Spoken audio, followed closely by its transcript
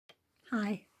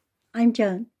Hi, I'm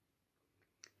Joan.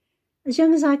 As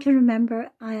young as I can remember,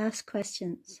 I asked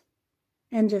questions,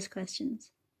 endless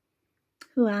questions.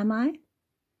 Who am I?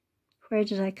 Where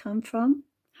did I come from?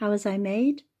 How was I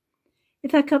made?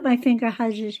 If I cut my finger, how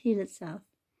did it heal itself?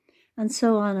 And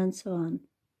so on and so on.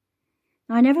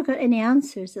 Now, I never got any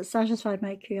answers that satisfied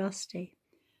my curiosity,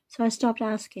 so I stopped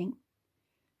asking.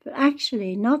 But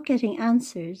actually, not getting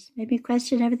answers made me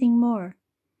question everything more.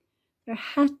 There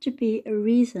had to be a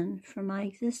reason for my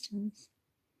existence.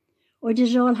 Or did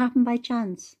it all happen by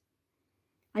chance?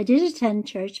 I did attend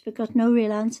church, but got no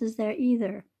real answers there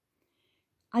either.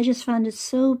 I just found it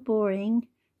so boring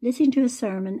listening to a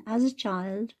sermon as a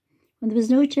child when there was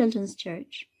no children's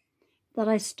church that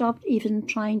I stopped even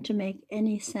trying to make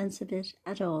any sense of it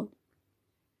at all.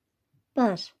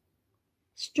 But,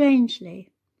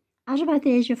 strangely, at about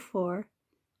the age of 4,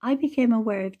 I became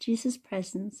aware of Jesus'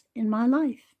 presence in my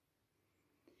life.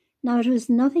 Now, it was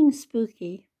nothing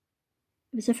spooky.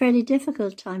 It was a fairly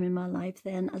difficult time in my life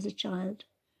then as a child,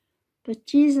 but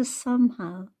Jesus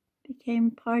somehow became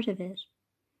part of it.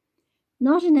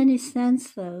 Not in any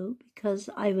sense, though, because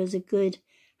I was a good,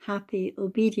 happy,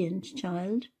 obedient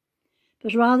child,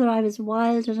 but rather I was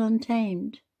wild and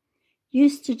untamed,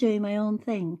 used to doing my own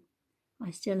thing.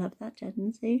 I still have that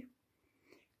tendency.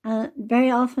 Very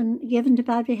often given to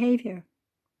bad behaviour.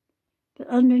 But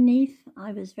underneath,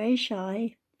 I was very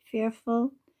shy,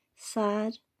 fearful,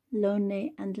 sad,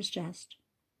 lonely and distressed.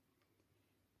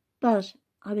 But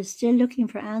I was still looking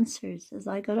for answers as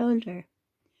I got older.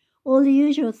 All the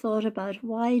usual thought about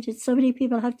why did so many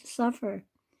people have to suffer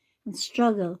and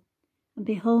struggle and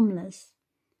be homeless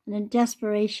and in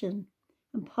desperation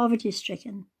and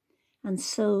poverty-stricken and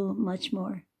so much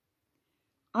more.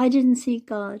 I didn't see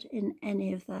God in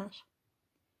any of that.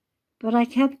 But I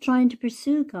kept trying to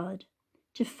pursue God,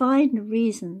 to find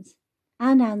reasons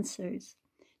and answers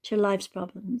to life's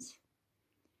problems.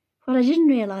 What I didn't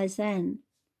realize then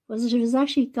was that it was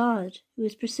actually God who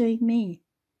was pursuing me.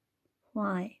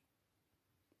 Why?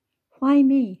 Why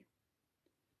me?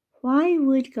 Why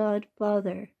would God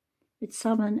bother with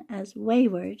someone as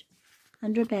wayward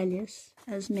and rebellious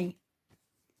as me?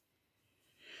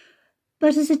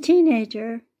 But as a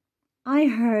teenager, I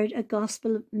heard a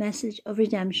gospel message of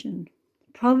redemption,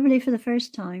 probably for the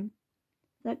first time,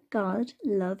 that God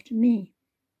loved me.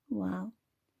 Wow.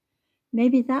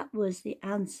 Maybe that was the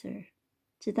answer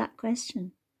to that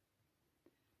question.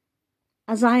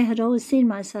 As I had always seen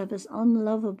myself as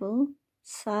unlovable,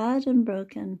 sad and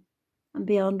broken, and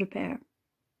beyond repair.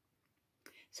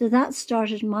 So that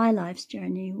started my life's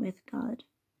journey with God.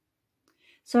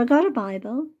 So I got a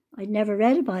Bible. I'd never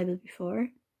read a Bible before,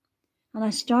 and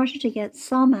I started to get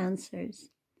some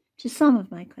answers to some of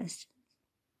my questions.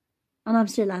 And I'm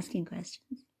still asking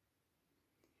questions.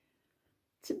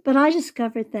 But I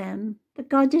discovered then that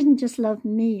God didn't just love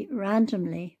me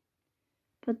randomly,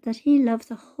 but that he loved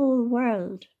the whole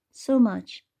world so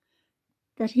much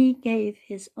that he gave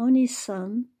his only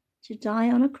son to die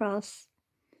on a cross,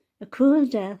 a cruel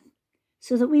death,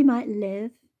 so that we might live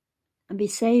and be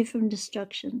saved from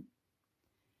destruction.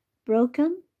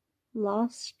 Broken,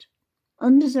 lost,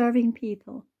 undeserving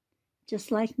people, just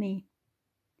like me.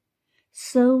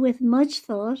 So with much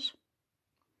thought,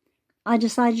 I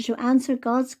decided to answer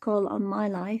God's call on my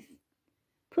life,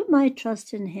 put my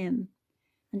trust in him,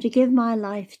 and to give my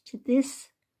life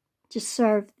to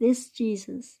serve this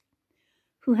Jesus,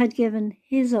 who had given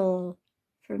his all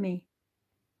for me.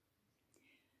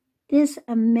 This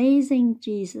amazing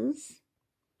Jesus,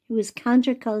 who is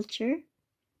counterculture,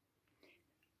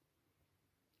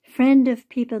 friend of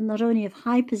people not only of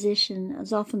high position,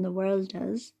 as often the world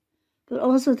does, but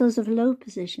also those of low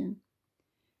position,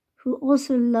 who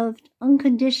also loved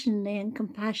unconditionally and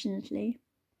compassionately,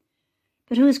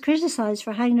 but who was criticized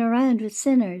for hanging around with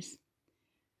sinners,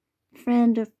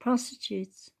 friend of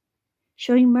prostitutes,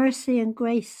 showing mercy and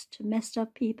grace to messed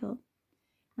up people,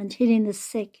 and healing the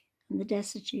sick and the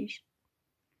destitute.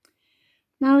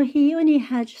 Now, he only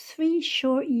had 3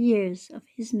 short years of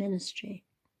his ministry,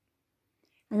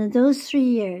 and in those 3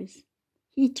 years,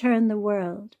 he turned the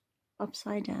world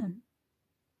upside down.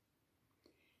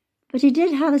 But he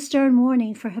did have a stern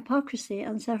warning for hypocrisy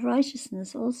and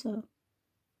self-righteousness also.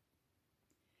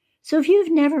 So if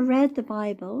you've never read the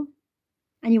Bible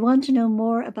and you want to know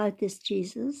more about this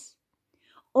Jesus,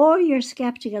 or you're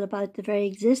skeptical about the very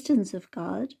existence of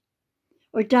God,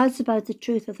 or doubts about the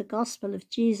truth of the gospel of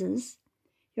Jesus,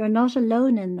 you're not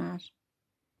alone in that.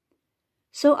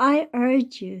 So I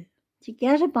urge you to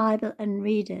get a Bible and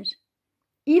read it,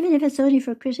 even if it's only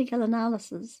for critical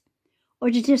analysis, or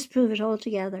to disprove it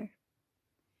altogether.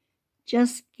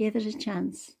 Just give it a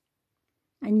chance.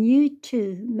 and you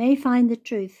too may find the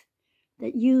truth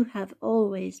that you have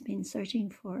always been searching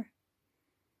for,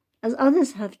 as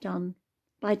others have done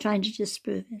by trying to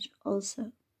disprove it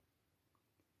also.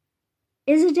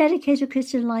 Is a dedicated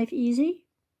Christian life easy?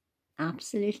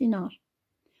 Absolutely not.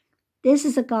 This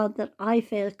is a God that I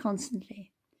fail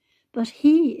constantly, but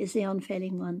He is the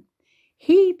unfailing one.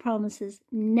 He promises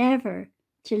never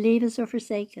to leave us or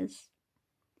forsake us.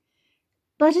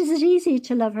 But is it easy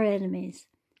to love our enemies,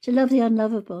 to love the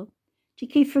unlovable, to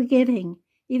keep forgiving,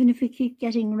 even if we keep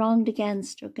getting wronged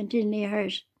against or continually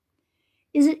hurt?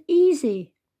 Is it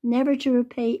easy never to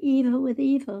repay evil with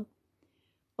evil,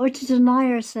 or to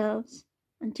deny ourselves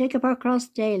and take up our cross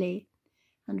daily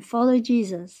and follow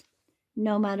Jesus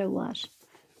no matter what?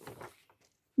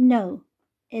 No,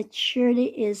 it surely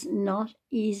is not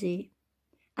easy,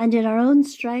 and in our own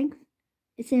strength,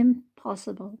 it's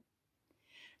impossible.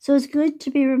 So it's good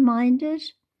to be reminded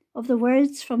of the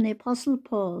words from the Apostle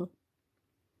Paul.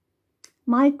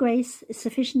 My grace is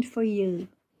sufficient for you,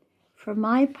 for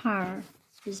my power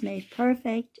is made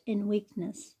perfect in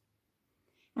weakness.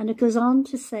 And it goes on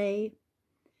to say,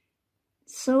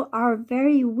 so our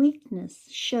very weakness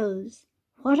shows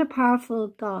what a powerful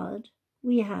God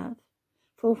we have.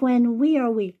 For when we are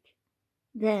weak,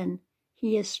 then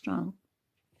He is strong.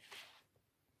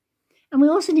 And we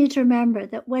also need to remember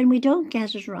that when we don't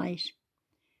get it right,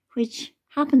 which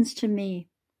happens to me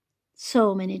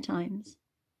so many times,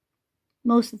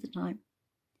 most of the time,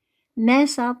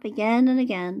 mess up again and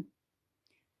again,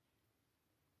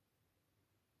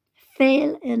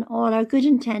 fail in all our good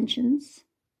intentions,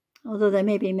 although there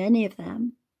may be many of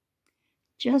them,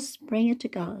 just bring it to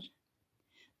God.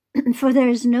 For there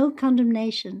is no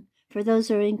condemnation for those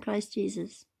who are in Christ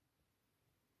Jesus.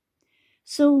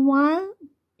 So while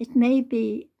it may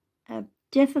be a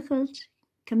difficult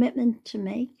commitment to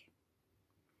make,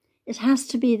 it has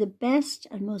to be the best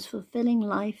and most fulfilling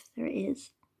life there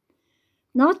is,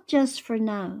 not just for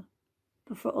now,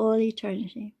 but for all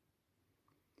eternity.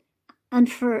 And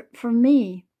for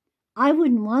me, I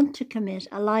wouldn't want to commit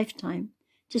a lifetime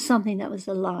to something that was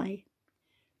a lie,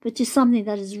 but to something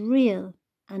that is real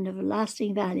and of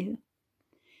lasting value,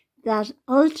 that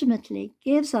ultimately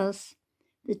gives us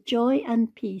the joy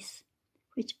and peace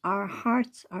which our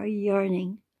hearts are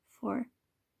yearning for.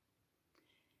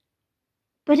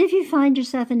 But if you find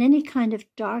yourself in any kind of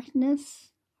darkness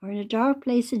or in a dark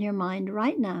place in your mind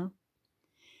right now,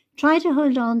 try to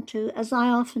hold on to, as I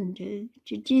often do,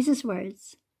 to Jesus'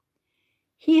 words.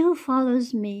 He who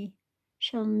follows me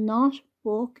shall not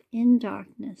walk in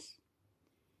darkness,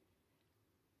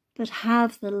 but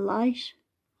have the light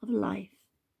of life.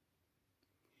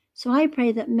 So I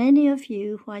pray that many of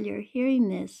you, while you're hearing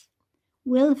this,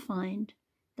 will find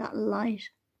that light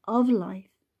of life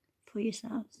for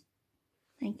yourselves.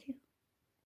 Thank you.